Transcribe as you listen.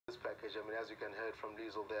And as you can hear from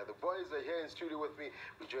Liesl there, the boys are here in studio with me.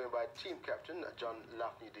 We're joined by team captain John de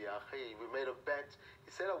Jager. We made a bet.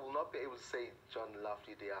 He said I will not be able to say John de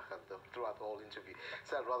Jager throughout the whole interview.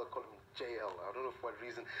 So I'd rather call him JL. I don't know for what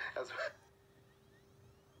reason. As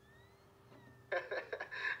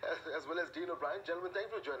well as Dean O'Brien. Gentlemen, thank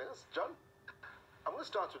you for joining us. John, I'm going to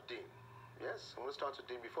start with Dean. Yes, I'm going to start with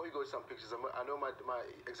Dean. Before you go to some pictures, I know my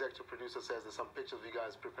executive producer says there's some pictures of you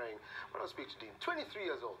guys preparing. I want to speak to Dean. 23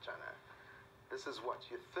 years old, China. This is what?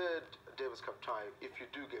 Your third Davis Cup tie, if you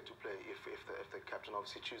do get to play, if the captain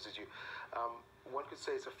obviously chooses you. One could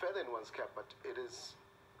say it's a feather in one's cap, but it is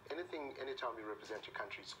anytime you represent your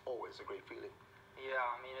country, it's always a great feeling. Yeah,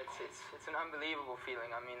 I mean, it's an unbelievable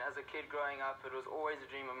feeling. I mean, as a kid growing up, it was always a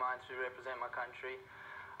dream of mine to represent my country.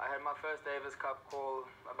 I had my first Davis Cup call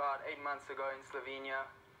about 8 months ago in Slovenia.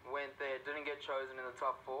 Went there, didn't get chosen in the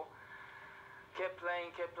top 4. Kept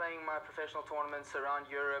playing my professional tournaments around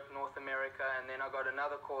Europe, North America, and then I got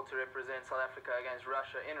another call to represent South Africa against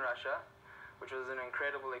Russia in Russia, which was an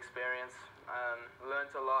incredible experience.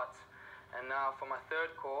 Learned a lot, and now for my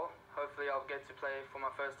third call, hopefully I'll get to play for my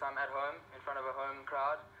first time at home in front of a home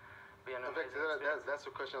crowd. In fact, that's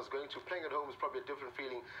the question I was going to. Playing at home is probably a different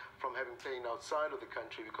feeling from having playing outside of the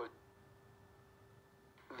country, because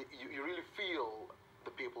you really feel the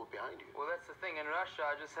people behind you. Well, that's the thing. In Russia,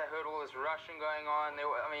 I just heard all this Russian going on.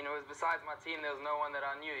 I mean, it was besides my team, there was no one that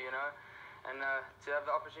I knew, you know. And to have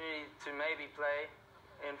the opportunity to maybe play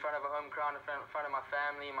in front of a home crowd, in front of my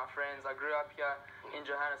family, my friends. I grew up here in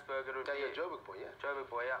Johannesburg. You're a Joburg boy, yeah? Joburg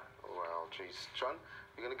boy, yeah. Well, geez. John,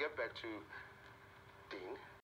 we're going to get back to Dean.